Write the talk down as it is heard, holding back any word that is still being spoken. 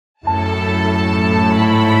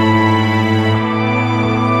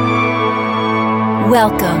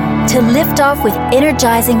Welcome to Liftoff with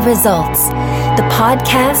Energizing Results, the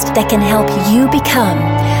podcast that can help you become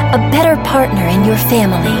a better partner in your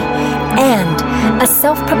family and a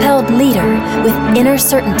self-propelled leader with inner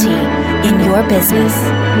certainty in your business.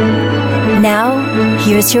 Now,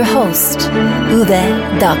 here's your host,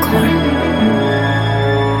 Uwe Duckhorn.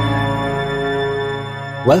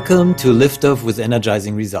 Welcome to Liftoff with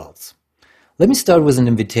Energizing Results. Let me start with an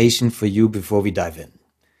invitation for you before we dive in.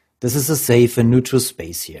 This is a safe and neutral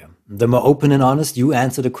space here. The more open and honest you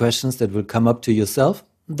answer the questions that will come up to yourself,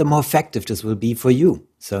 the more effective this will be for you.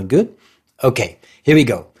 Sound good? Okay, here we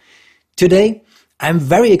go. Today, I'm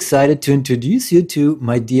very excited to introduce you to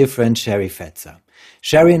my dear friend Sherry Fetzer.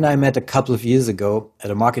 Sherry and I met a couple of years ago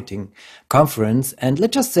at a marketing conference, and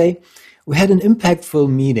let's just say we had an impactful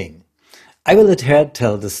meeting. I will let her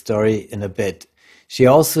tell the story in a bit. She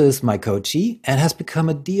also is my coachee and has become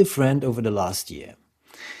a dear friend over the last year.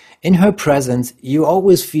 In her presence, you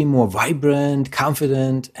always feel more vibrant,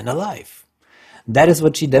 confident, and alive. That is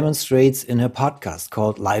what she demonstrates in her podcast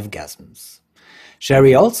called Livegasms.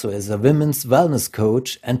 Sherry also is a women's wellness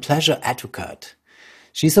coach and pleasure advocate.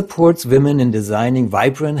 She supports women in designing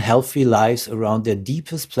vibrant, healthy lives around their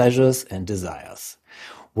deepest pleasures and desires.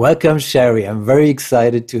 Welcome, Sherry. I'm very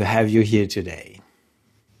excited to have you here today.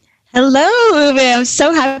 Hello, Uwe. I'm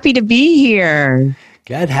so happy to be here.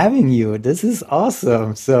 Glad having you. This is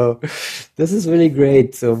awesome. So this is really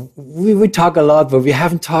great. So we talk a lot, but we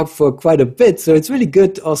haven't talked for quite a bit. So it's really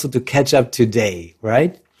good also to catch up today,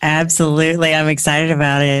 right? Absolutely. I'm excited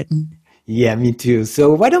about it. Yeah, me too.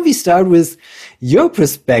 So why don't we start with your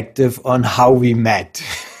perspective on how we met?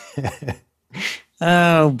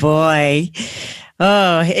 Oh, boy.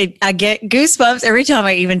 Oh, I get goosebumps every time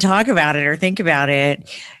I even talk about it or think about it.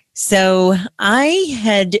 So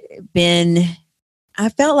I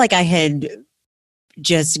felt like I had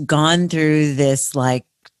just gone through this like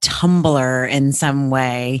tumbler in some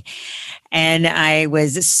way. And I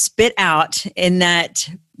was spit out in that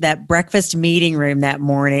breakfast meeting room that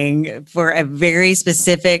morning for a very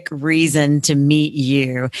specific reason to meet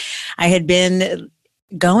you. I had been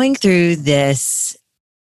going through this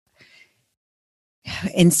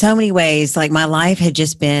in so many ways. Like my life had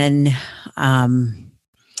just been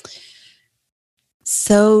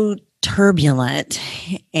so turbulent,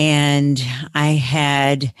 and I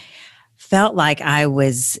had felt like I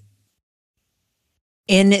was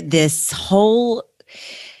in this whole,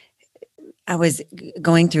 I was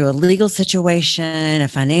going through a legal situation, a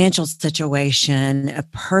financial situation, a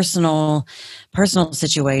personal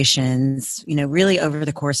situations, really over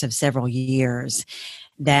the course of several years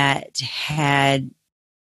that had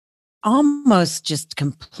almost just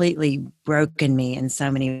completely broken me in so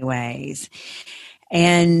many ways.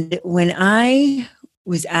 And when I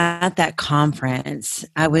was at that conference,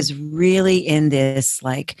 I was really in this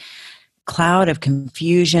like cloud of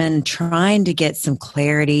confusion, trying to get some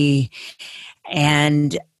clarity.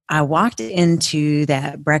 And I walked into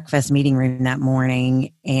that breakfast meeting room that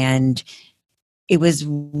morning, and it was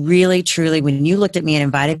really, truly, when you looked at me and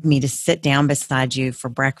invited me to sit down beside you for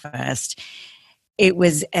breakfast, it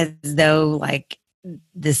was as though like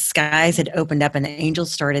the skies had opened up and the angels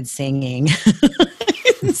started singing.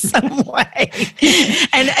 In some way.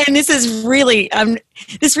 And this is really,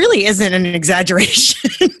 this really isn't an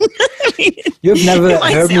exaggeration. I mean, you've never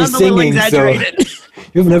heard me singing, so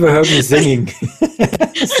you've never heard me singing.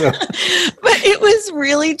 So. But it was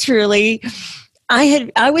really, truly,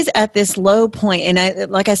 I was at this low point,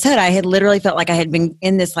 and like I said, I had literally felt like I had been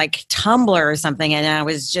in this like tumbler or something, and I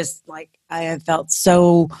was just like, I had felt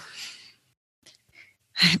so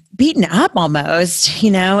beaten up almost,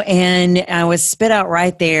 and I was spit out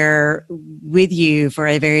right there with you for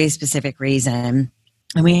a very specific reason.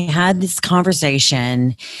 And we had this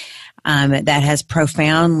conversation that has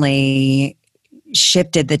profoundly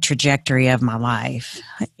shifted the trajectory of my life.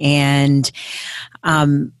 And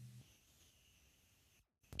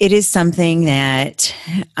it is something that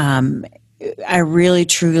I really,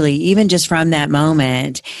 truly, even just from that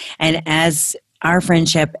moment, and as our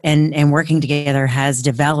friendship and working together has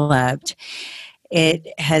developed,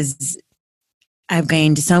 I've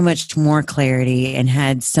gained so much more clarity and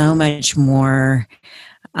had so much more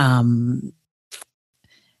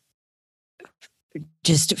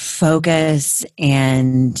just focus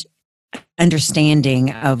and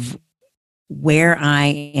understanding of where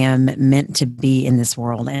I am meant to be in this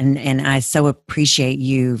world. And I so appreciate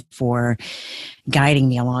you for guiding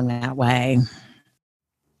me along that way.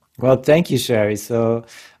 Well, thank you, Sherry. So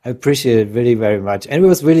I appreciate it really very much. And it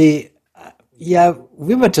was really,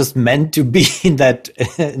 we were just meant to be in that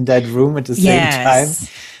room at the same time,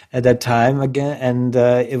 at that time again. And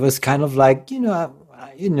it was kind of like,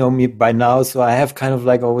 you know me by now, so I have kind of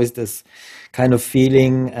like always this kind of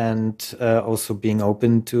feeling, and also being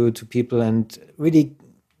open to people and really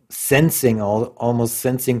sensing, almost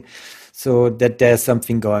sensing, so that there's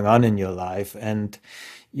something going on in your life. And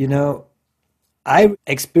you know, I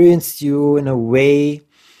experienced you in a way,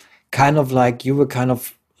 kind of like you were kind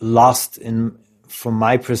of lost in, from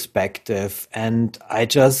my perspective, and I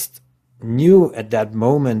just knew at that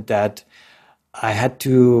moment that I had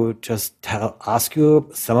to just ask you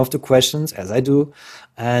some of the questions, as I do,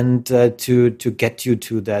 and to get you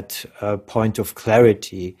to that point of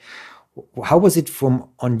clarity. How was it from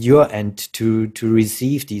on your end to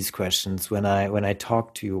receive these questions when I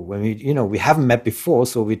talked to you? When we, you know, we haven't met before,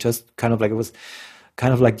 so we just kind of like, it was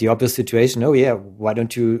kind of like the opposite situation. Oh yeah, why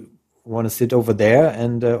don't you want to sit over there?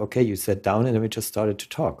 And okay, you sat down, and then we just started to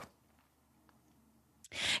talk.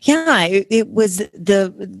 Yeah, it was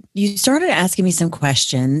you started asking me some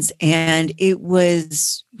questions, and it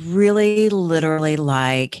was really literally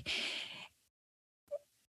like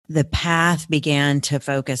the path began to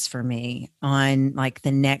focus for me on like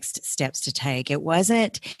the next steps to take. It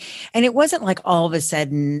wasn't like all of a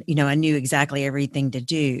sudden, you know, I knew exactly everything to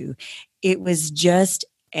do. It was just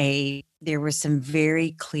there was some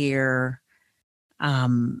very clear,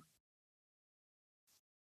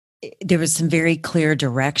 there was some very clear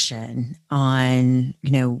direction on,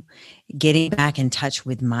 you know, getting back in touch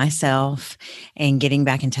with myself and getting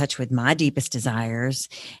back in touch with my deepest desires,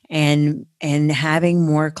 and having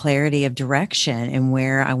more clarity of direction and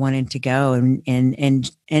where I wanted to go,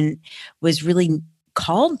 and was really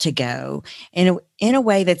called to go in a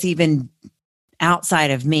way that's even outside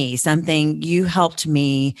of me. Something you helped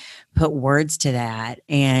me put words to that,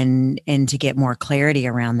 and to get more clarity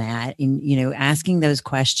around that. And, you know, asking those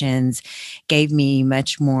questions gave me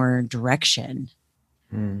much more direction.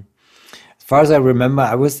 As far as I remember,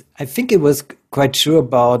 I think it was quite sure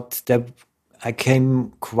about that. I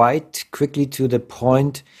came quite quickly to the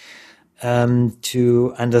point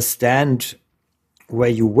to understand where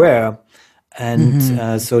you were.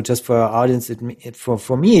 And so just for our audience,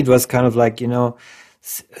 for me, it was kind of like, you know,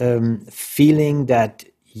 feeling that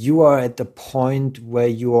you are at the point where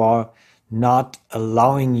you are not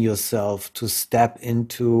allowing yourself to step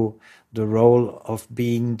into the role of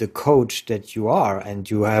being the coach that you are. And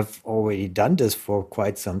you have already done this for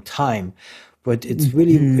quite some time. But it's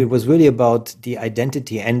really, it was really about the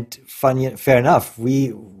identity. And funny, fair enough,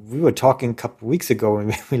 we were talking a couple of weeks ago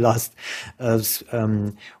when we last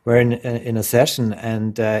were in a session,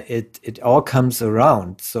 and it all comes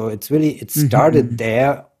around. So it's really, it started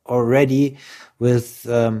there already with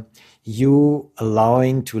you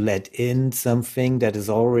allowing to let in something that is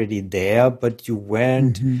already there, but you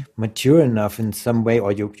weren't mature enough in some way,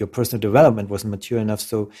 or your personal development wasn't mature enough,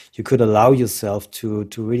 so you could allow yourself to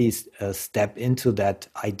really step into that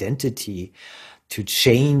identity, to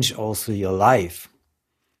change also your life.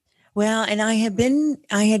 Well, and I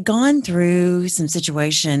had gone through some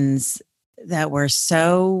situations that were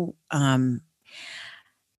so,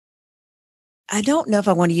 I don't know if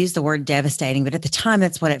I want to use the word devastating, but at the time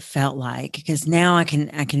that's what it felt like, because now I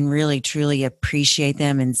can really truly appreciate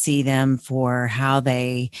them and see them for how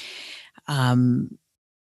they, you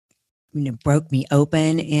know, broke me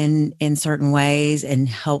open in certain ways and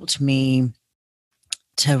helped me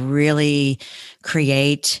to really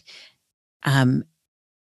create,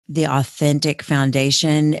 the authentic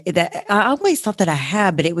foundation that I always thought that I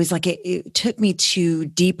had, but it was like it took me to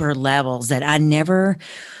deeper levels that I never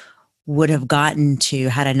would have gotten to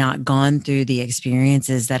had I not gone through the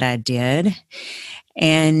experiences that I did.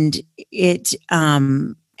 And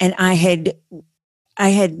and I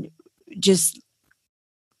had just,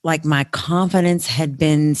 like, my confidence had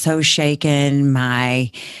been so shaken,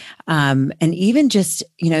 and even just,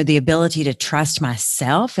 you know, the ability to trust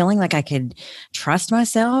myself, feeling like I could trust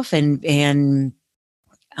myself and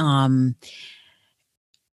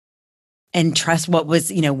trust what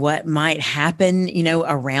was, you know, what might happen, you know,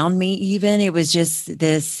 around me. Even it was just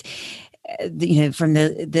this, you know, from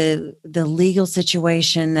the legal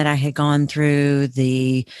situation that I had gone through,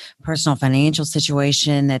 the personal financial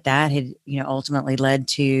situation that had, you know, ultimately led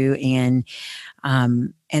to, and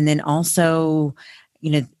then also,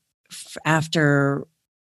 you know, after,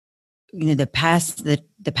 you know, the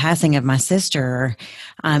passing of my sister,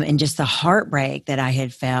 and just the heartbreak that I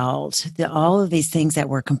had felt, all of these things that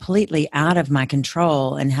were completely out of my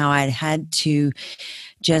control, and how I had to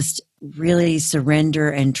just really surrender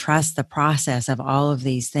and trust the process of all of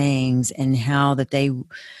these things, and how that they, you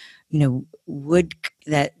know, would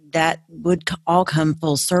all come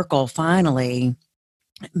full circle finally.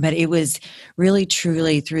 But it was really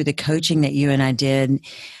truly through the coaching that you and I did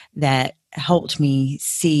that helped me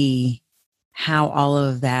see how all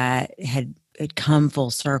of that had come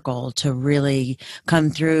full circle to really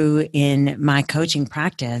come through in my coaching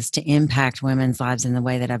practice to impact women's lives in the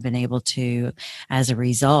way that I've been able to as a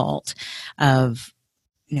result of,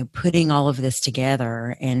 putting all of this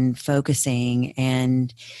together and focusing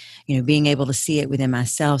and, being able to see it within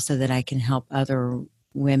myself so that I can help other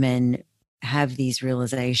women have these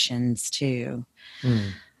realizations too.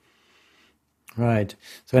 Right.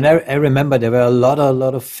 So, and I remember there were a lot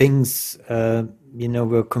of things,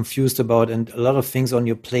 we're confused about, and a lot of things on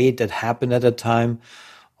your plate that happened at the time,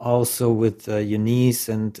 also with your niece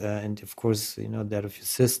and of course, that of your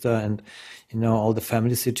sister and, all the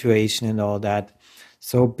family situation and all that.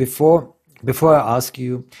 So before I ask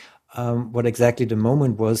you what exactly the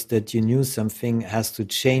moment was that you knew something has to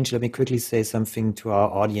change, let me quickly say something to our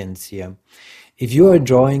audience here. If you are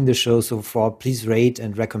enjoying the show so far, please rate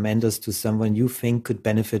and recommend us to someone you think could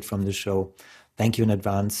benefit from the show. Thank you in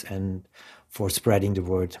advance and for spreading the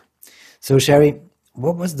word. So, Sherry,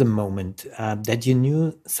 what was the moment that you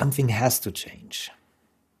knew something has to change?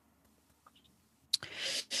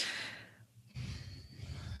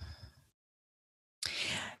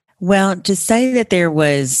 Well, to say that there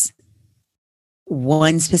was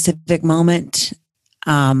one specific moment,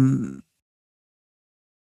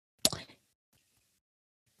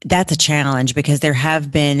 that's a challenge because there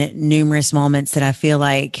have been numerous moments that I feel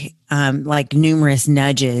like numerous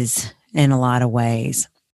nudges in a lot of ways.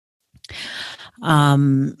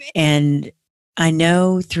 And I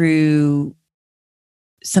know through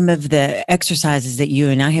some of the exercises that you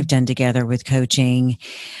and I have done together with coaching,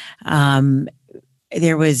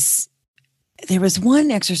 there was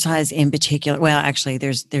one exercise in particular. Well, actually,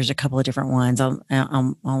 there's a couple of different ones.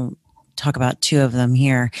 I'll talk about two of them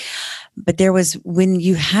here. But there was when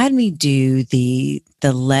you had me do the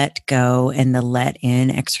let go and the let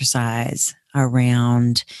in exercise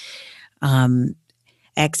around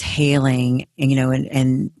exhaling,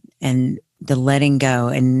 and the letting go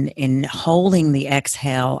and holding the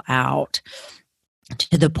exhale out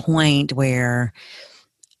to the point where,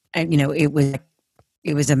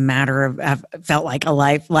 it was a matter of, I felt like a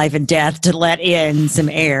life and death to let in some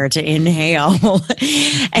air, to inhale.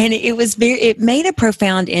 And it made a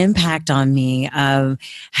profound impact on me of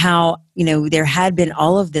how, there had been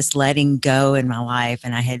all of this letting go in my life,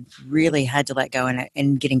 and I had really had to let go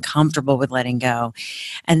and getting comfortable with letting go.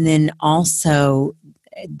 And then also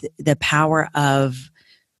the power of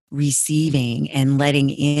receiving and letting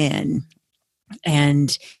in,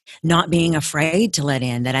 and not being afraid to let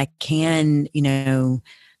in, that I can,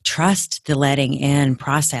 trust the letting in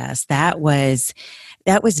process. That was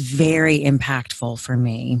very impactful for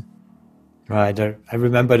me. Right. I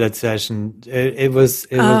remember that session. It was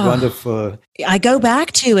wonderful. I go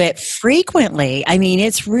back to it frequently. I mean,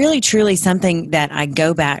 it's really, truly something that I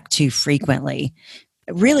go back to frequently.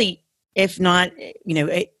 Really, if not,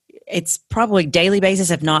 it's probably daily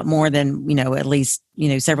basis, if not more than, at least,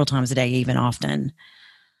 several times a day, even often.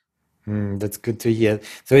 That's good to hear.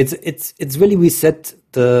 So it's really, we set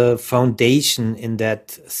the foundation in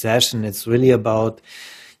that session. It's really about,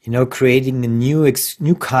 creating a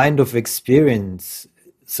new kind of experience,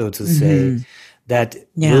 so to say, that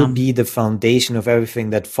will be the foundation of everything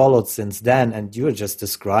that followed since then. And you're just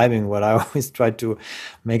describing what I always try to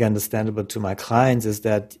make understandable to my clients is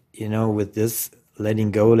that, with this letting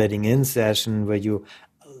go, letting in session where you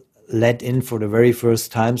let in for the very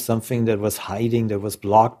first time something that was hiding, that was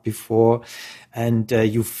blocked before, and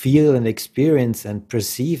you feel and experience and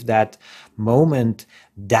perceive that moment,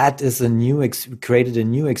 that is created a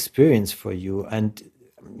new experience for you. And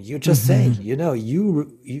you're just saying,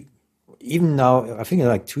 you even now, I think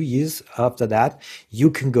like 2 years after that,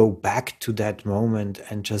 you can go back to that moment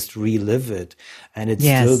and just relive it. And it's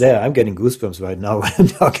still there. I'm getting goosebumps right now when I'm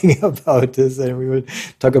talking about this, and we will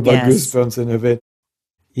talk about goosebumps in a bit.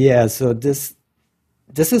 Yeah, so this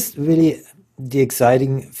is really the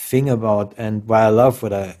exciting thing about, and why I love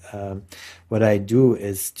what I do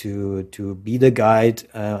is to be the guide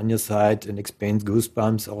on your side and experience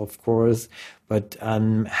goosebumps, of course, but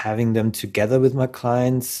having them together with my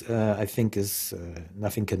clients, I think is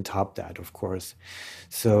nothing can top that, of course.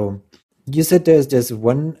 So you said there's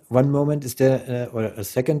one moment. Is there or a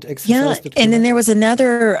second exercise? Yeah, and then there was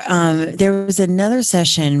another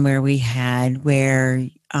session where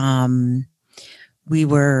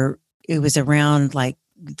it was around like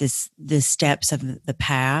the steps of the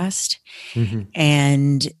past,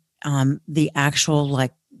 and the actual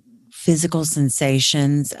like physical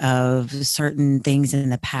sensations of certain things in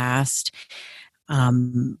the past,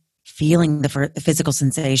 feeling the physical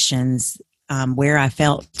sensations where I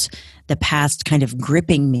felt the past kind of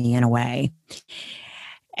gripping me in a way.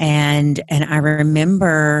 And I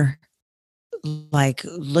remember like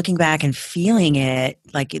looking back and feeling it,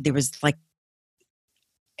 like there was like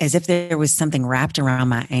as if there was something wrapped around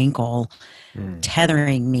my ankle,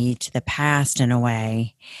 tethering me to the past in a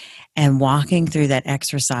way, and walking through that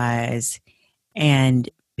exercise and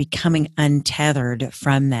becoming untethered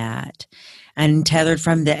from that, untethered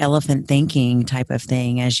from the elephant thinking type of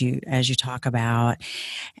thing, as you talk about,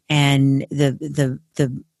 and the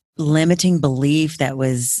limiting belief that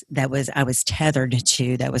was I was tethered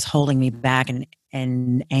to, that was holding me back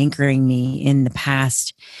and anchoring me in the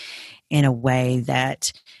past in a way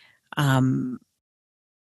that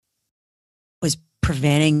was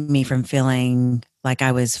preventing me from feeling like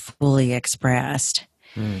I was fully expressed.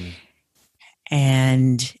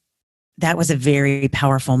 And that was a very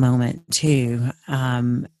powerful moment too.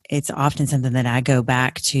 It's often something that I go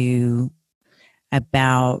back to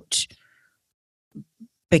about,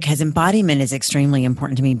 because embodiment is extremely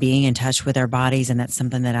important to me, being in touch with our bodies. And that's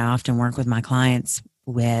something that I often work with my clients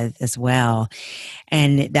with as well.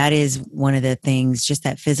 And that is one of the things, just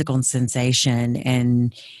that physical sensation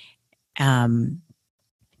and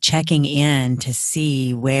checking in to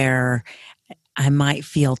see where I might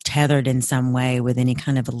feel tethered in some way with any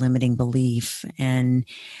kind of a limiting belief, and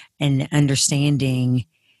understanding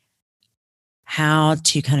how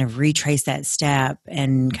to kind of retrace that step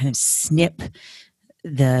and kind of snip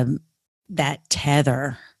that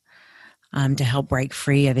tether to help break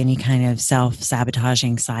free of any kind of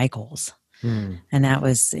self-sabotaging cycles. And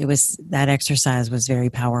that exercise was very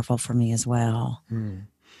powerful for me as well.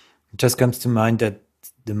 It just comes to mind that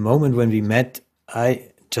the moment when we met, I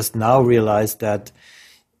just now realized that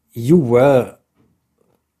you were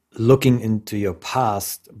looking into your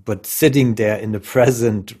past, but sitting there in the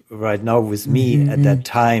present right now with me at that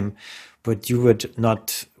time, but you were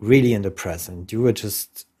not really in the present. You were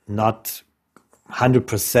just not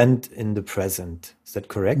 100% in the present. Is that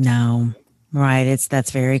correct? No, right.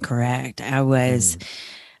 That's very correct. I was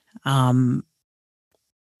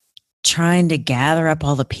trying to gather up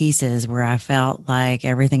all the pieces where I felt like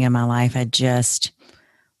everything in my life had just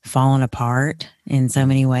fallen apart in so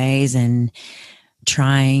many ways, and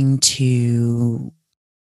I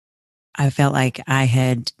felt like I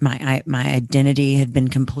had my identity had been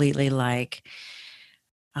completely like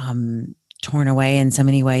torn away in so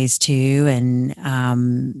many ways too,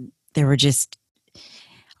 and there were just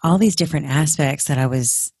all these different aspects that I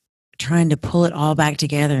was trying to pull it all back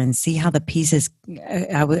together and see how the pieces.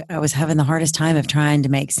 I was having the hardest time of trying to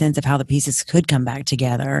make sense of how the pieces could come back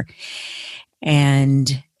together,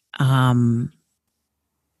 and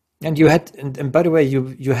you had, and by the way,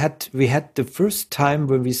 we had the first time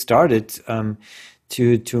when we started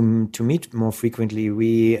to meet more frequently.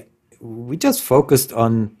 We just focused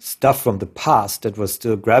on stuff from the past that was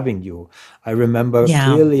still grabbing you. I remember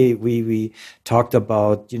clearly we talked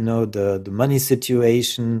about, the money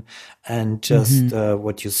situation and just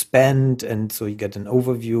what you spend. And so you get an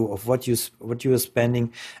overview of what you were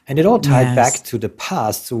spending, and it all tied back to the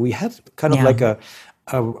past. So we had kind of like a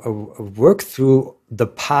work through the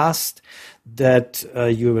past that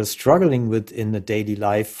you were struggling with in the daily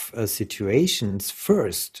life situations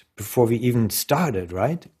first, before we even started,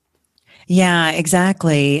 right? Yeah,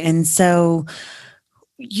 exactly. And so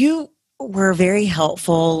you were very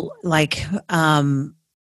helpful, like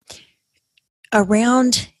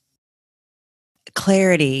around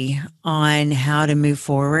clarity on how to move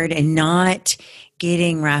forward and not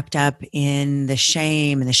getting wrapped up in the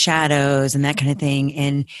shame and the shadows and that kind of thing,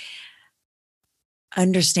 and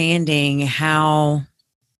understanding how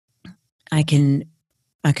I could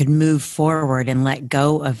move forward and let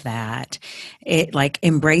go of that. It like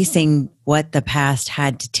embracing what the past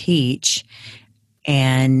had to teach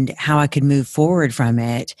and how I could move forward from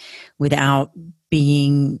it without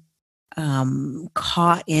being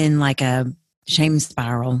caught in like a shame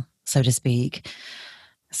spiral, so to speak.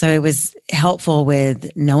 So it was helpful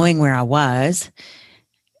with knowing where I was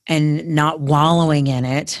and not wallowing in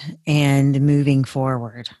it and moving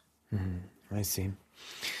forward. I see.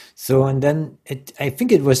 So, and then I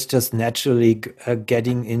think it was just naturally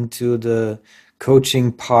getting into the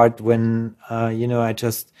coaching part when, I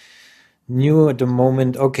just knew at the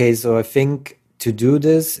moment, okay, so I think to do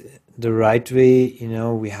this the right way,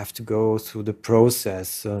 we have to go through the process.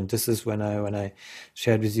 So this is when I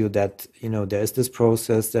shared with you that, there is this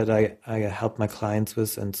process that I help my clients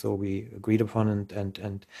with. And so we agreed upon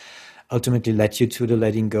and ultimately led you to the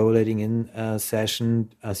letting go, letting in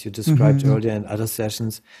session, as you described earlier, and other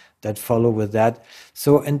sessions that follow with that.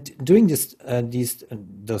 So, and during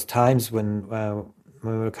those times when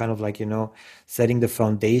we were kind of like, setting the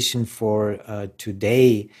foundation for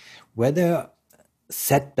today, were there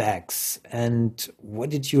setbacks, and what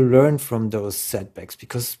did you learn from those setbacks?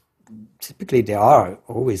 Because typically there are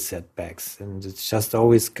always setbacks, and it's just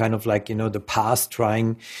always kind of like, the past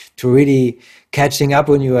trying to really catching up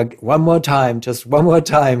on you one more time, just one more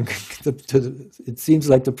time. It seems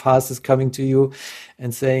like the past is coming to you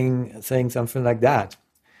and saying something like that.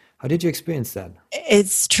 How did you experience that?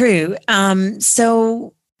 It's true.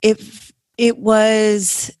 So if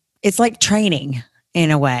it's like training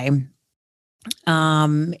in a way.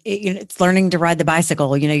 It's learning to ride the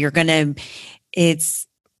bicycle. It's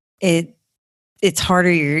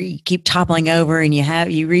harder. You keep toppling over, and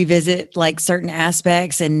you revisit like certain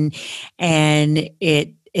aspects, and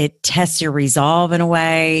it tests your resolve in a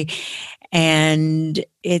way. And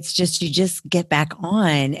it's just, you just get back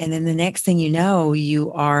on. And then the next thing you know,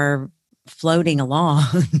 you are floating along.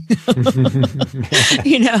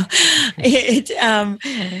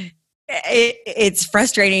 It's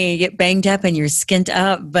frustrating. You get banged up and you're skint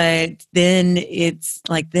up, but then it's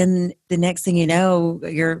like, then the next thing you know,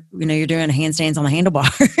 you're doing handstands on the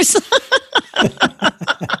handlebars.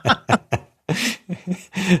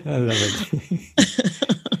 I love it.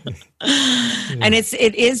 And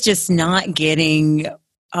it is just not getting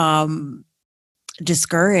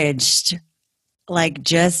discouraged, like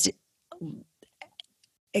just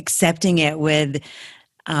accepting it with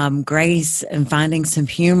grace and finding some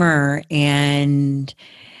humor, and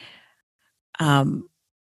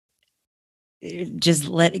just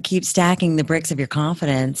keep stacking the bricks of your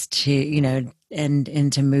confidence to,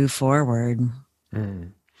 and to move forward.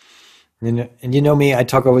 Mm. And you know me, I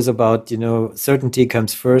talk always about, certainty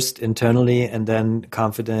comes first internally, and then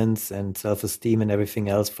confidence and self-esteem and everything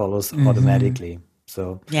else follows automatically.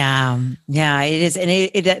 So yeah, it is. And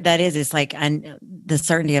it's like the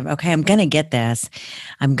certainty of, okay, I'm going to get this,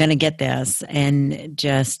 and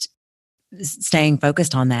just staying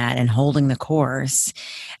focused on that and holding the course.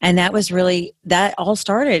 And that all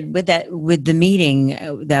started with the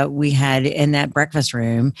meeting that we had in that breakfast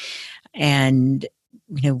room, and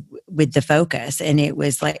with the focus. And it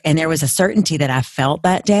was like, and there was a certainty that I felt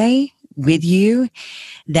that day with you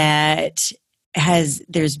that it's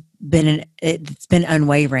been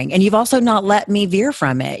unwavering. And you've also not let me veer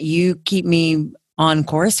from it. You keep me on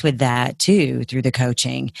course with that too, through the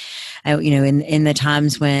coaching. In the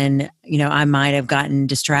times when, I might have gotten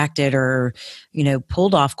distracted or,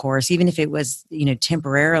 pulled off course, even if it was,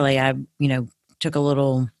 temporarily, I, took a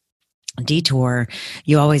little detour,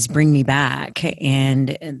 you always bring me back.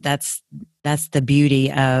 And that's the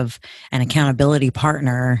beauty of an accountability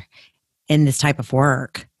partner in this type of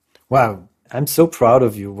work. Wow. I'm so proud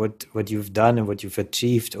of you, what you've done and what you've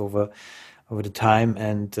achieved over the time,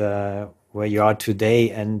 and where you are today.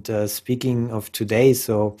 And speaking of today,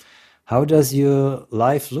 so how does your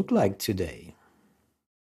life look like today?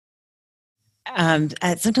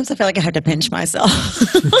 Sometimes I feel like I have to pinch myself.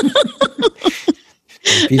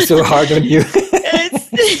 Don't be so hard on you.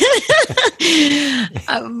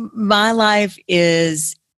 My life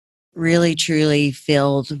is really, truly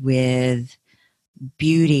filled with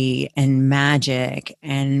beauty and magic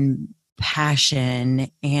and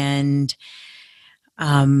passion. And,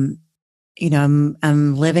 I'm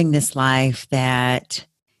living this life that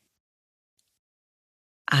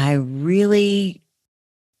I really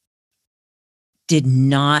did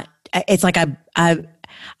not, it's like I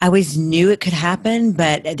always knew it could happen,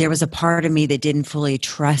 but there was a part of me that didn't fully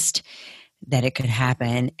trust that it could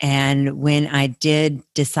happen. And when I did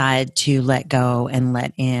decide to let go and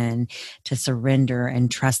let in, to surrender and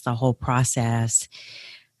trust the whole process,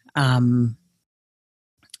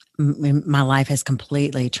 my life has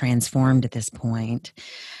completely transformed at this point.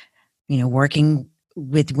 Working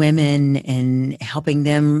with women and helping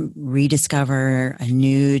them rediscover a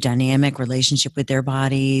new dynamic relationship with their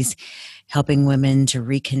bodies, helping women to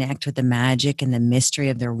reconnect with the magic and the mystery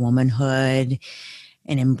of their womanhood,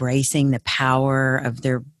 and embracing the power of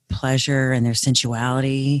their pleasure and their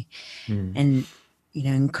sensuality, and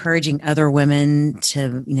encouraging other women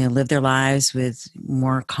to live their lives with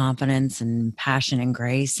more confidence and passion and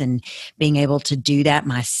grace, and being able to do that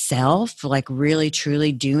myself, like really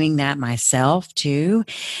truly doing that myself too.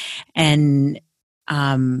 And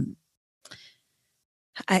I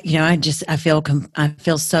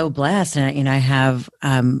feel so blessed, and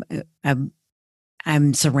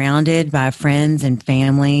I'm surrounded by friends and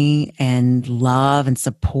family and love and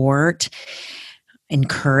support,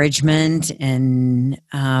 encouragement, and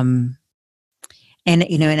I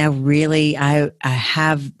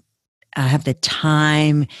have the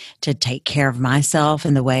time to take care of myself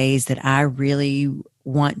in the ways that I really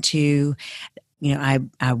want to,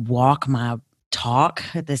 I walk my talk,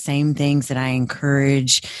 the same things that I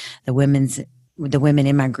encourage the women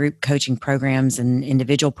in my group coaching programs and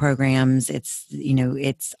individual programs.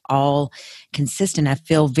 It's all consistent. I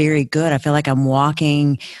feel very good. I feel like I'm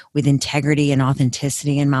walking with integrity and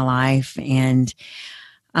authenticity in my life. And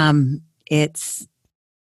it's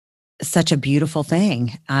such a beautiful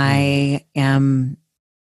thing. I am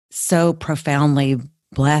so profoundly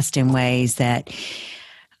blessed in ways that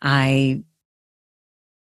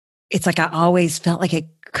it's like I always felt like it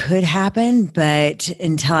could happen, but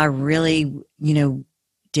until I really,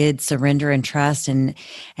 did surrender and trust and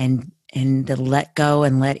the let go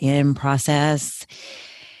and let in process,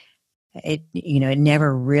 it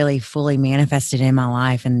never really fully manifested in my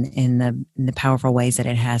life in the powerful ways that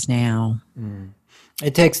it has now.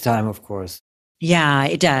 It takes time, of course. Yeah,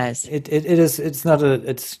 it does. It is. It's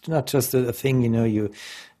not just a thing. You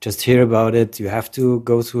just hear about it. You have to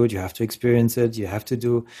go through it. You have to experience it. You have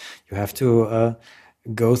to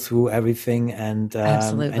go through everything, and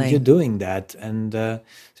you're doing that. And so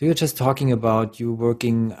you're just talking about you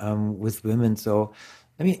working with women. So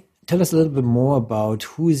let me tell us a little bit more about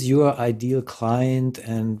who is your ideal client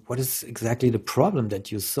and what is exactly the problem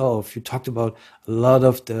that you solve. You talked about a lot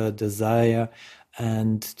of the desire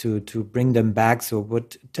and to bring them back. So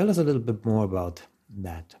tell us a little bit more about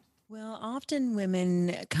that. Well, often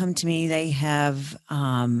women come to me, they have,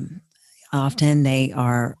 often they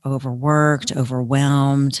are overworked,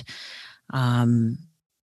 overwhelmed,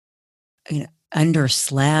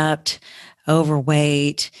 underslept,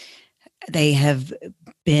 overweight. They have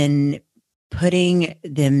been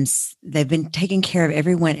they've been taking care of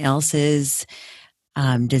everyone else's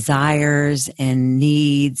desires and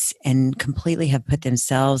needs and completely have put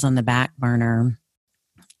themselves on the back burner.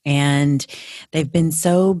 And they've been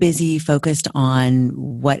so busy focused on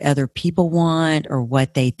what other people want or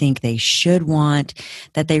what they think they should want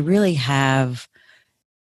that they really have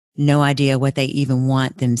no idea what they even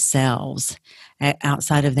want themselves.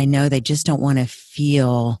 Outside of they know they just don't want to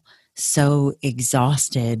feel so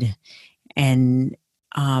exhausted, and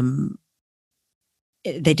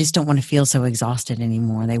they just don't want to feel so exhausted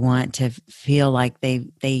anymore. They want to feel like they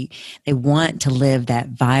want to live that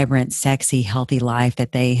vibrant, sexy, healthy life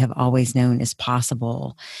that they have always known is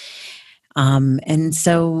possible. And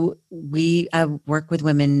so I work with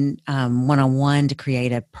women one-on-one to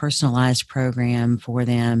create a personalized program for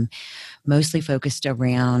them, mostly focused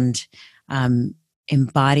around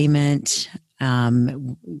embodiment,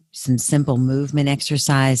 some simple movement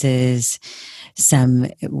exercises, some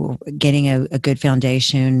getting a good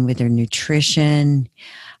foundation with their nutrition,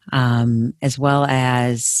 as well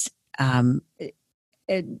as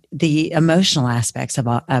the emotional aspects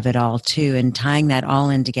of it all too, and tying that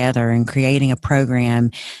all in together and creating a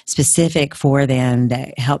program specific for them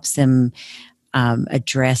that helps them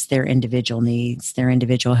address their individual needs, their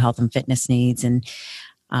individual health and fitness needs, and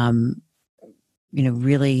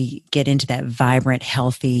really get into that vibrant,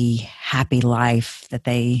 healthy, happy life that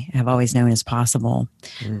they have always known is possible,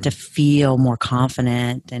 to feel more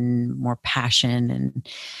confident and more passion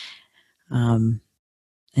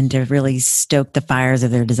and to really stoke the fires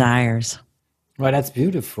of their desires. Well, that's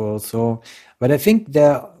beautiful. So, but I think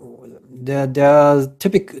there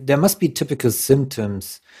must be typical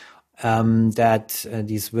symptoms that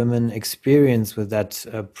these women experience with that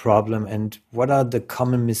problem, and what are the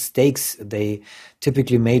common mistakes they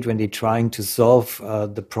typically made when they're trying to solve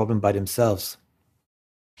the problem by themselves?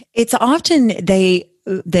 It's often the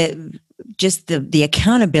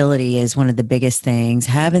accountability is one of the biggest things.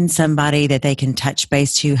 Having somebody that they can touch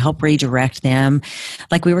base to, help redirect them,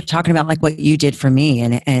 like we were talking about, like what you did for me,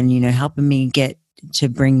 and helping me get to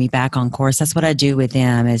bring me back on course. That's what I do with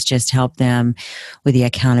them, is just help them with the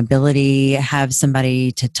accountability, have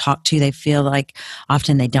somebody to talk to. They feel like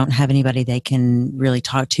often they don't have anybody they can really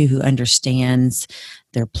talk to who understands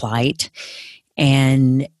their plight,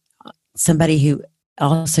 and somebody who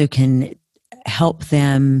also can help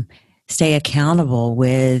them stay accountable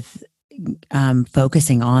with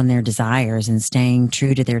focusing on their desires and staying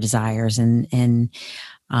true to their desires and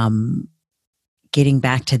getting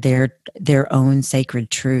back to their own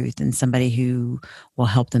sacred truth, and somebody who will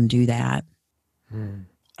help them do that.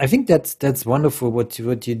 I think that's wonderful what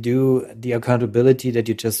you do. The accountability that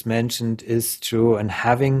you just mentioned is true, and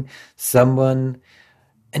having someone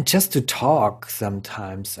and just to talk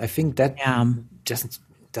sometimes. I think that just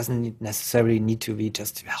doesn't necessarily need to be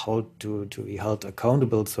just to be held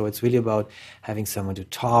accountable. So it's really about having someone to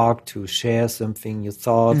talk, to share something, your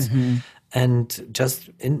thoughts, and just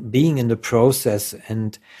being in the process.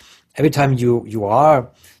 And every time you are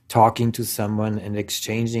talking to someone and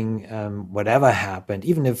exchanging whatever happened,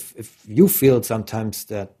 even if you feel sometimes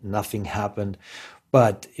that nothing happened.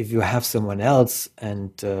 But if you have someone else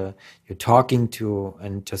and you're talking to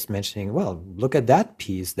and just mentioning, well, look at that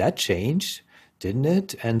piece, that changed, didn't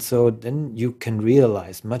it? And so then you can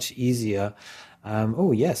realize much easier,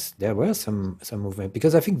 oh yes, there were some movement,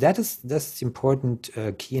 because I think that's important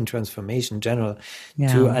key in transformation in general,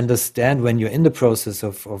 to understand when you're in the process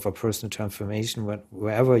of a personal transformation,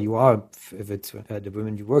 wherever you are, if it's the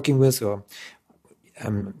women you're working with or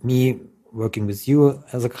me working with you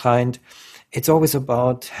as a client. It's always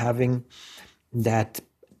about having that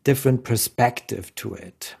different perspective to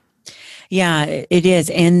it. Yeah, it is.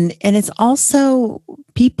 And it's also,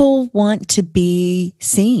 people want to be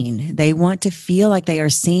seen. They want to feel like they are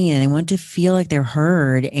seen, and they want to feel like they're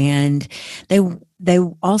heard. And they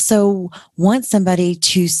also want somebody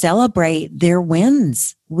to celebrate their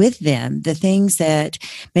wins with them, the things that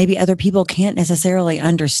maybe other people can't necessarily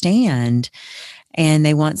understand. And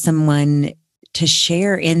they want someone to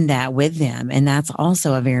share in that with them. And that's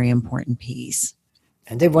also a very important piece.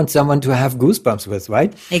 And they want someone to have goosebumps with,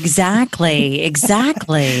 right? Exactly.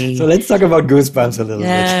 So let's talk about goosebumps a little bit.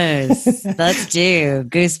 Yes, let's do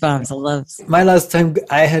goosebumps. I love. My last time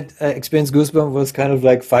I had experienced goosebumps was kind of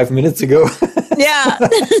like 5 minutes ago. Yeah.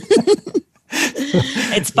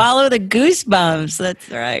 It's follow the goosebumps. That's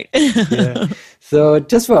right. Yeah. So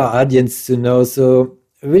just for our audience to know, so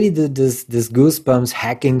really this goosebumps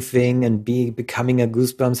hacking thing and becoming a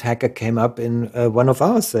goosebumps hacker came up in one of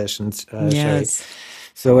our sessions. Yes. Sherry.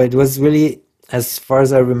 So it was really, as far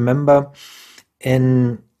as I remember,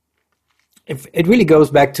 it really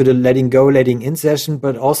goes back to the letting go, letting in session,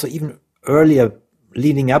 but also even earlier,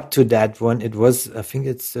 leading up to that one, it was, I think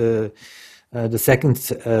it's the second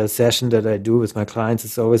session that I do with my clients.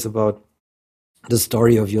 It's always about the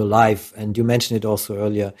story of your life. And you mentioned it also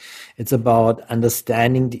earlier. It's about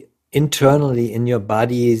understanding internally in your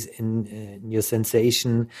bodies, in your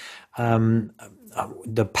sensation,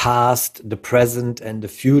 the past, the present, and the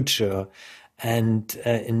future. And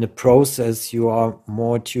in the process, you are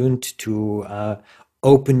more tuned to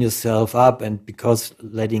open yourself up. And because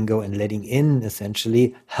letting go and letting in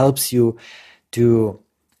essentially helps you to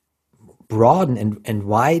broaden and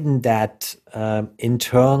widen that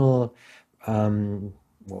internal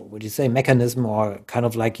what would you say, mechanism, or kind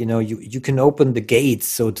of like, you can open the gates,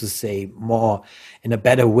 so to say, more in a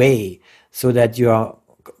better way, so that you are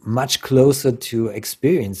much closer to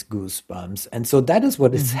experience goosebumps. And so that is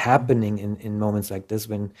what is happening in moments like this,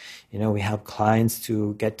 when, we help clients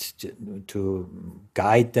to get to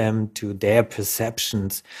guide them to their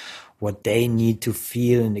perceptions, what they need to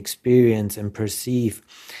feel and experience and perceive,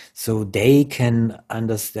 so they can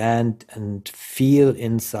understand and feel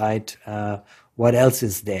inside what else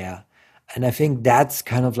is there. And I think that's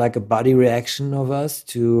kind of like a body reaction of us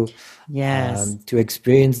to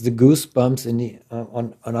experience the goosebumps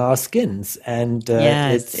on our skins. And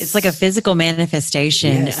it's like a physical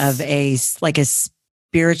manifestation of a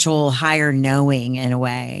spiritual higher knowing in a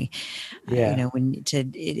way. Yeah.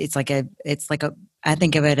 It's like a I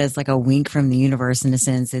think of it as like a wink from the universe, in a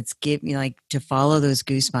sense. It's to follow those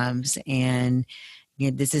goosebumps, and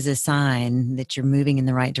this is a sign that you're moving in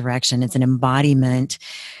the right direction. It's an embodiment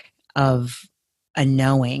of a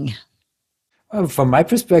knowing. Well, from my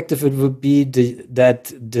perspective, it would be that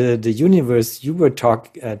the universe you were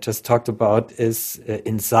just talked about is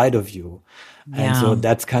inside of you. And so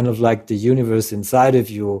that's kind of like the universe inside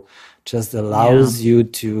of you just allows you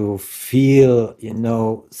to feel,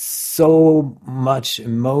 so much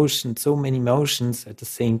emotion, so many emotions at the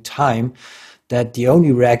same time, that the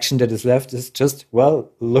only reaction that is left is just, well,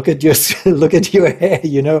 look at your hair,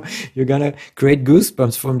 you're going to create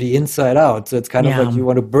goosebumps from the inside out. So it's kind of like you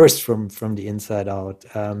want to burst from the inside out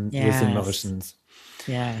with emotions.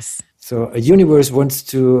 Yes. So a universe wants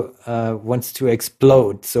to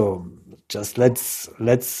explode. So just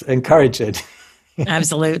let's encourage it.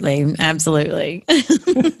 Absolutely. That's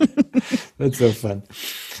so fun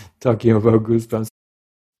talking about goosebumps.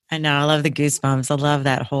 I know. I love the goosebumps. I love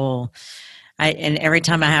that whole. And every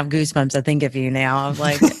time I have goosebumps, I think of you now. I'm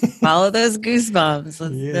like, follow those goosebumps.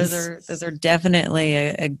 Yes. Those are definitely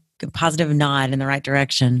a positive nod in the right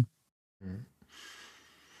direction.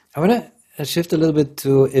 I want to shift a little bit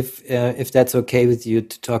to, if that's okay with you,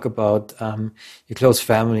 to talk about your close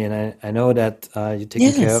family. And I know that you're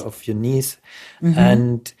taking care of your niece.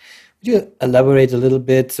 And would you elaborate a little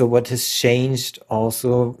bit? So what has changed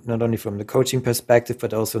also, not only from the coaching perspective,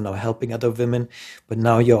 but also now helping other women, but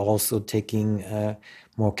now you're also taking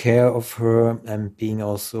more care of her and being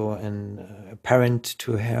also a parent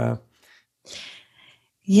to her?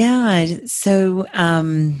 Yeah. So,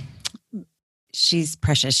 she's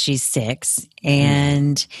precious. She's 6,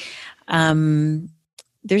 and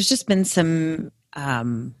there's just been some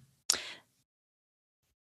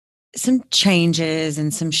changes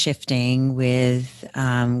and some shifting with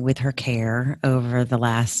her care over the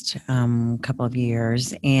last couple of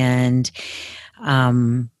years, and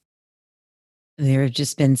there have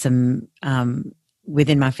just been some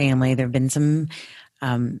within my family. There have been some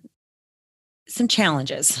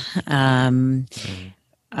challenges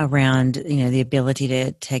around, the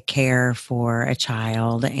ability to care for a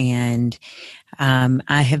child, and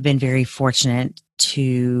I have been very fortunate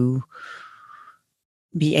to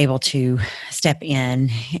be able to step in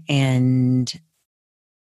and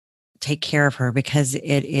take care of her, because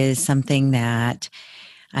it is something that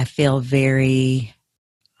I feel very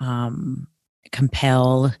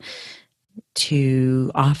compelled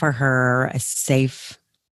to offer her a safe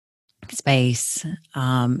space,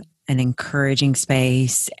 an encouraging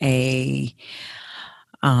space, a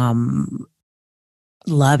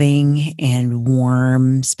loving and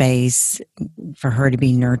warm space for her to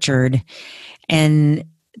be nurtured and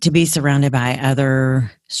to be surrounded by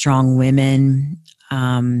other strong women.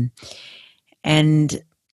 And,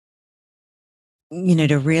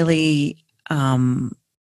 to really, I've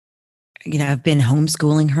been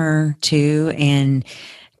homeschooling her too, and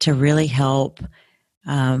to really help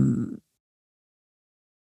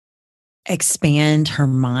expand her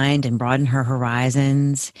mind and broaden her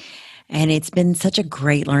horizons. And it's been such a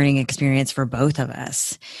great learning experience for both of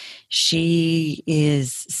us. She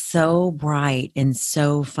is so bright and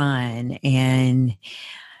so fun, and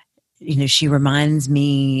she reminds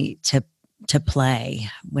me to play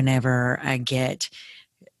whenever I get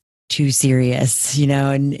too serious,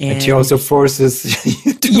 and she also forces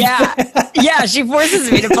you to play. Yeah, she forces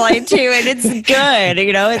me to play too, and it's good,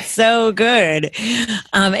 it's so good.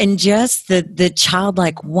 And just the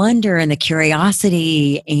childlike wonder and the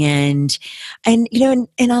curiosity, and and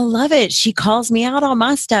I love it. She calls me out on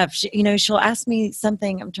my stuff. She'll ask me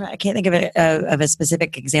something. I can't think of a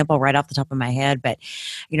specific example right off the top of my head, but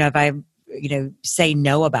if I say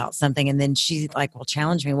no about something, and then she's like, well,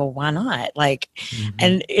 challenge me. Well, why not? Like,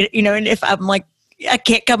 and and if I'm like, I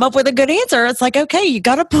can't come up with a good answer, it's like, okay, you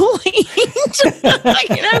got a point.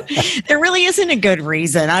 There really isn't a good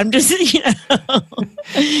reason. I'm just, so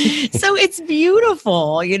it's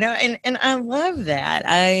beautiful, and I love that.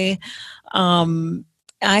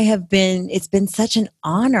 It's been such an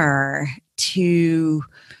honor to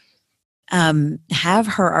have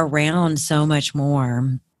her around so much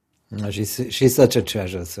more. No, she's such a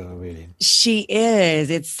treasure. So really, she is.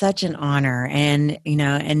 It's such an honor, and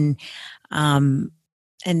and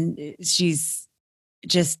she's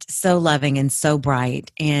just so loving and so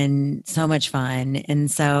bright and so much fun, and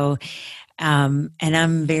so and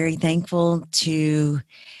I'm very thankful to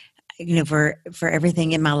for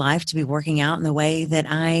everything in my life to be working out in the way that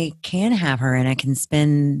I can have her, and I can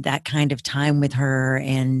spend that kind of time with her,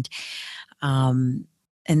 and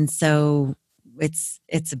so it's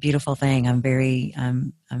a beautiful thing. I'm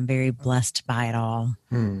very blessed by it all.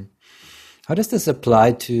 How does this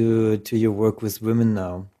apply to your work with women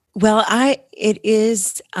now? Well,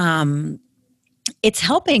 it's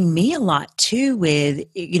helping me a lot too with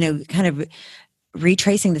kind of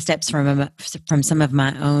retracing the steps from some of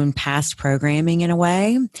my own past programming in a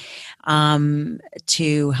way,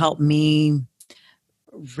 to help me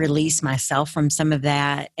release myself from some of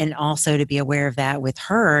that, and also to be aware of that with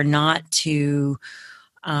her, not to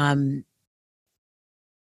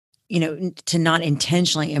to not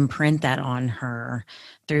intentionally imprint that on her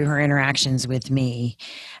through her interactions with me.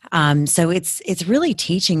 So it's really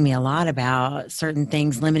teaching me a lot about certain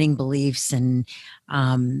things, limiting beliefs, and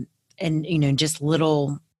just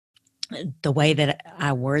little, the way that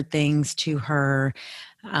I word things to her.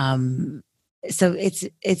 So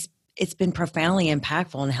it's been profoundly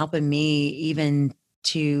impactful in helping me even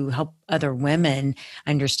to help other women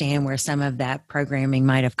understand where some of that programming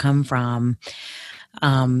might have come from.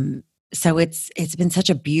 So it's been such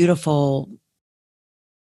a beautiful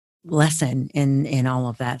lesson in all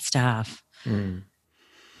of that stuff.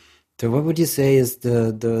 So what would you say is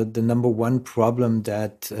the number one problem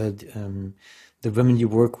that the women you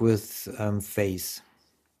work with face?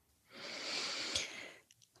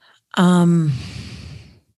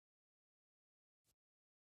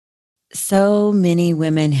 So many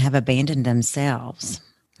women have abandoned themselves.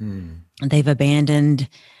 They've abandoned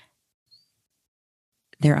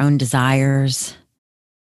their own desires.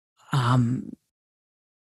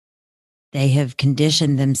 They have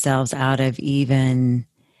conditioned themselves out of even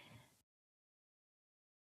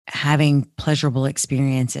having pleasurable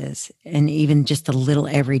experiences and even just the little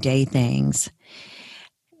everyday things.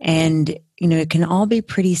 And, it can all be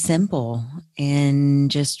pretty simple, and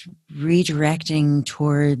just redirecting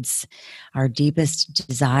towards our deepest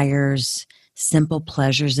desires, simple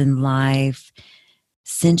pleasures in life,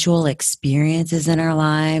 sensual experiences in our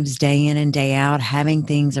lives, day in and day out, having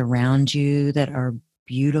things around you that are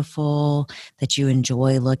beautiful, that you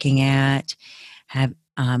enjoy looking at,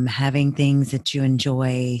 having things that you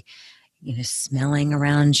enjoy, smelling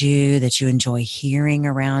around you, that you enjoy hearing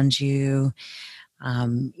around you.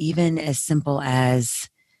 Even as simple as,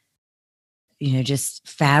 just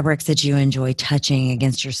fabrics that you enjoy touching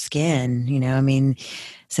against your skin,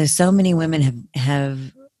 so many women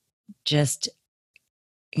have just,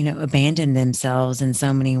 abandoned themselves in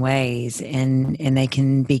so many ways, and they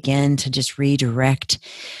can begin to just redirect,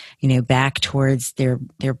 back towards their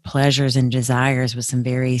pleasures and desires with some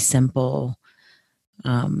very simple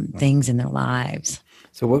things in their lives.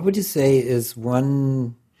 So what would you say is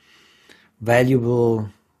one valuable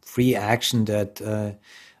free action that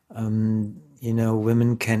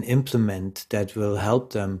women can implement that will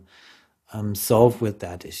help them solve with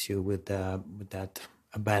that issue, with that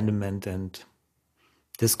abandonment and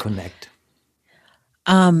disconnect?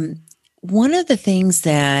 One of the things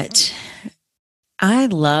that I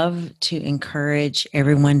love to encourage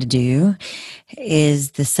everyone to do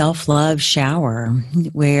is the self-love shower,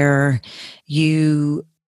 where you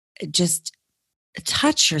just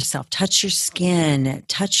touch yourself, touch your skin,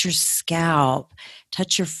 touch your scalp,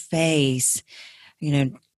 touch your face,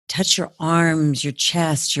 touch your arms, your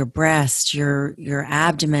chest, your breast, your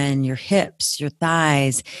abdomen, your hips, your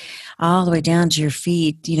thighs, all the way down to your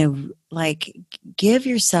feet. Like, give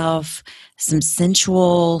yourself some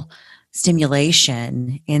sensual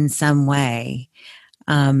stimulation in some way.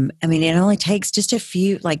 It only takes just a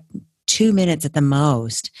few, like 2 minutes at the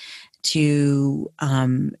most, to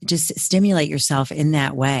just stimulate yourself in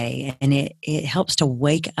that way. And it helps to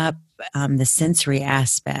wake up the sensory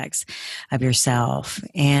aspects of yourself.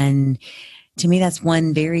 And to me, that's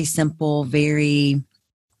one very simple, very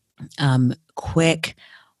quick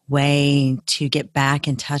way to get back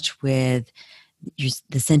in touch with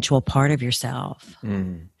the sensual part of yourself.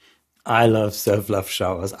 I love self-love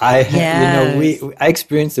showers. I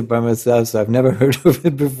experienced it by myself, so I've never heard of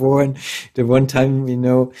it before. And the one time,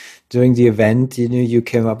 during the event, you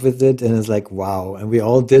came up with it, and it's like, wow. And we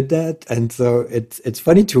all did that. And so it's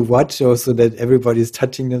funny to watch also that everybody's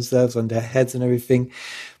touching themselves on their heads and everything.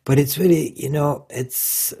 But it's really,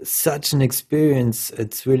 it's such an experience.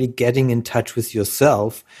 It's really getting in touch with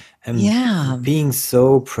yourself and being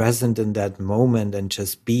so present in that moment, and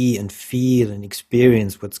just be and feel and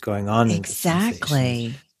experience what's going on.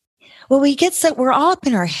 Exactly. Well, we're all up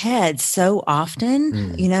in our heads so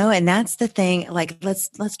often, and that's the thing. Like,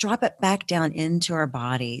 let's drop it back down into our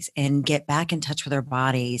bodies and get back in touch with our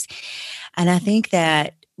bodies. And I think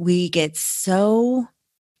that the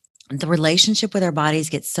relationship with our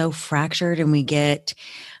bodies gets so fractured, and we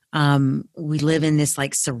live in this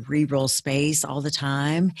like cerebral space all the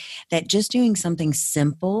time, that just doing something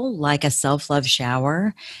simple like a self-love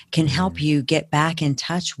shower can help you get back in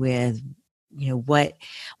touch with, what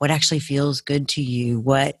actually feels good to you.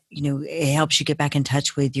 It helps you get back in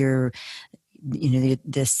touch with your,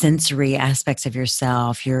 the sensory aspects of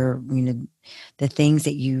yourself, the things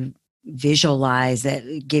that you visualize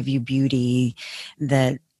that give you beauty,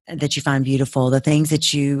 that you find beautiful, the things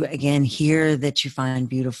that you, again, hear that you find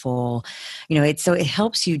beautiful. So it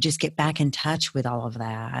helps you just get back in touch with all of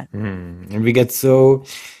that. And we get so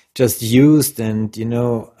just used and,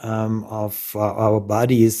 of our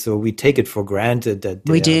bodies. So we take it for granted that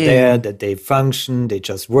they are there, that they function, they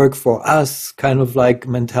just work for us, kind of like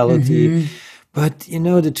mentality. But,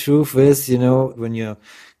 the truth is, when you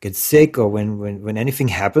get sick, or when anything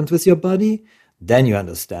happens with your body, then you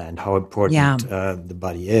understand how important the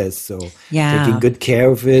body is. So taking good care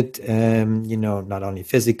of it, not only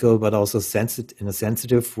physical, but also in a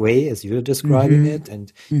sensitive way, as you're describing it,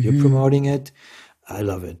 and you're promoting it. I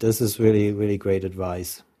love it. This is really, really great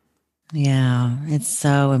advice. Yeah, it's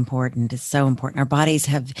so important. It's so important. Our bodies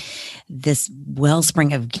have this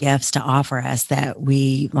wellspring of gifts to offer us that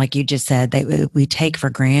we, like you just said, we take for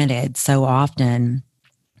granted so often.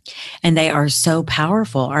 And they are so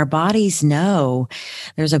powerful. Our bodies know.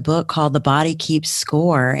 There's a book called The Body Keeps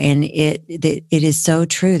Score, and it is so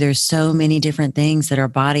true. There's so many different things that our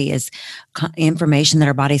body is, information that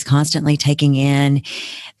our body is constantly taking in,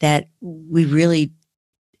 that we really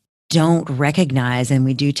don't recognize and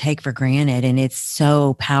we do take for granted. And it's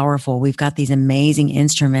so powerful. We've got these amazing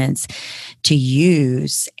instruments to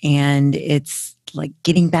use, and it's like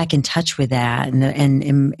getting back in touch with that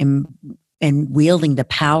and wielding the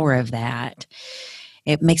power of that.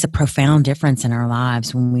 It makes a profound difference in our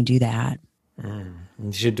lives when we do that.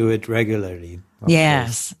 You should do it regularly.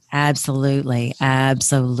 Yes, absolutely.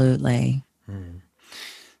 Absolutely.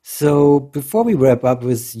 So before we wrap up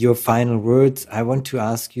with your final words, I want to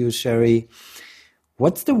ask you, Sherry,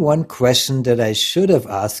 what's the one question that I should have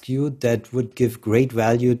asked you that would give great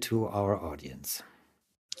value to our audience?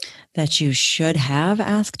 That you should have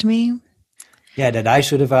asked me? Yeah, that I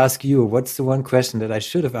should have asked you. What's the one question that I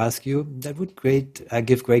should have asked you that would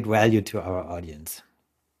give great value to our audience?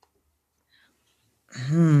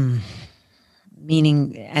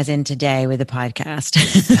 Meaning as in today with the podcast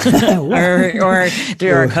or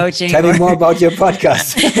through our coaching. Tell me more about your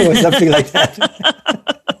podcast or something like that.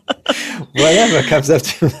 Whatever comes up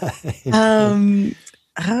to mind.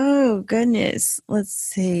 Oh goodness. Let's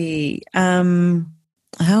see.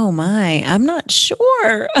 Oh my, I'm not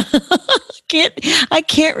sure. I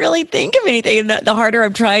can't really think of anything. The harder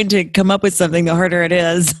I'm trying to come up with something, the harder it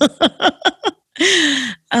is.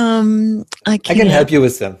 I can help you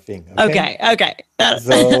with something. Okay.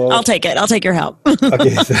 So, I'll take it. I'll take your help.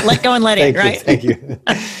 Okay. So, let go and let it, right? Thank you.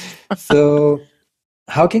 So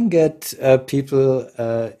how can get people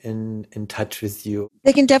in touch with you?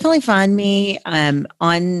 They can definitely find me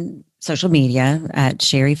on social media at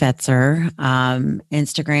Sherry Fetzer.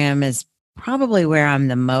 Instagram is probably where I'm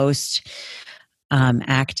the most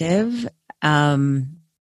active.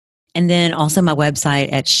 And then also my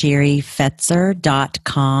website at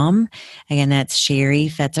sherryfetzer.com. Again, that's Sherry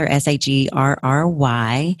Fetzer,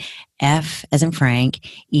 SHERRY, F as in Frank,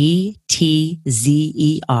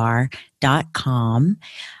 ETZER.com.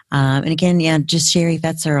 And again, just Sherry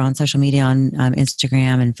Fetzer on social media on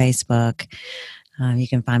Instagram and Facebook. You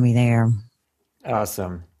can find me there.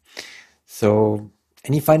 Awesome. So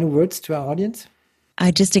any final words to our audience? I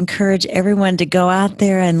just encourage everyone to go out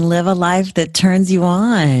there and live a life that turns you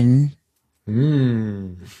on.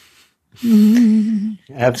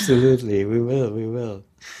 Absolutely. We will.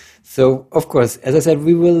 So, of course, as I said,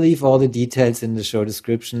 we will leave all the details in the show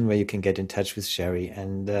description where you can get in touch with Sherry.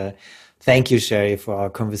 And thank you, Sherry, for our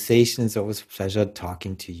conversation. It's always a pleasure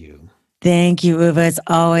talking to you. Thank you, Uwe. It's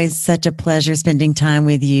always such a pleasure spending time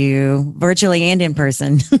with you, virtually and in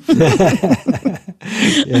person.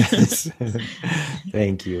 Yes.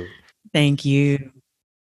 Thank you. Thank you.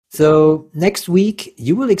 So next week,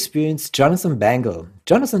 you will experience Jonathan Bangle.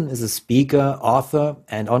 Jonathan is a speaker, author,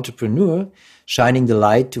 and entrepreneur shining the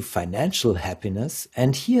light to financial happiness.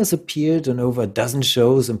 And he has appeared on over a dozen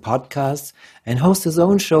shows and podcasts and hosts his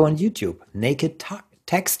own show on YouTube, Naked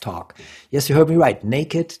Tax Talk. Yes, you heard me right,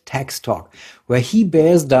 Naked Tax Talk, where he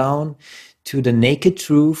bears down to the naked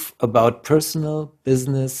truth about personal,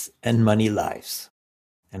 business, and money lives.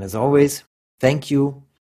 And as always, thank you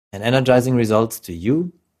and energizing results to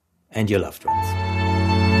you and your loved ones.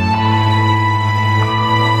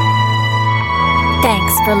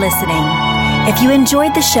 Thanks for listening. If you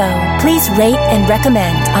enjoyed the show, please rate and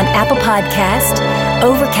recommend on Apple Podcast,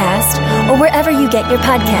 Overcast, or wherever you get your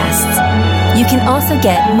podcasts. You can also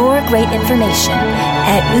get more great information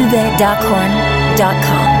at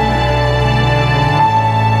uwedockhorn.com.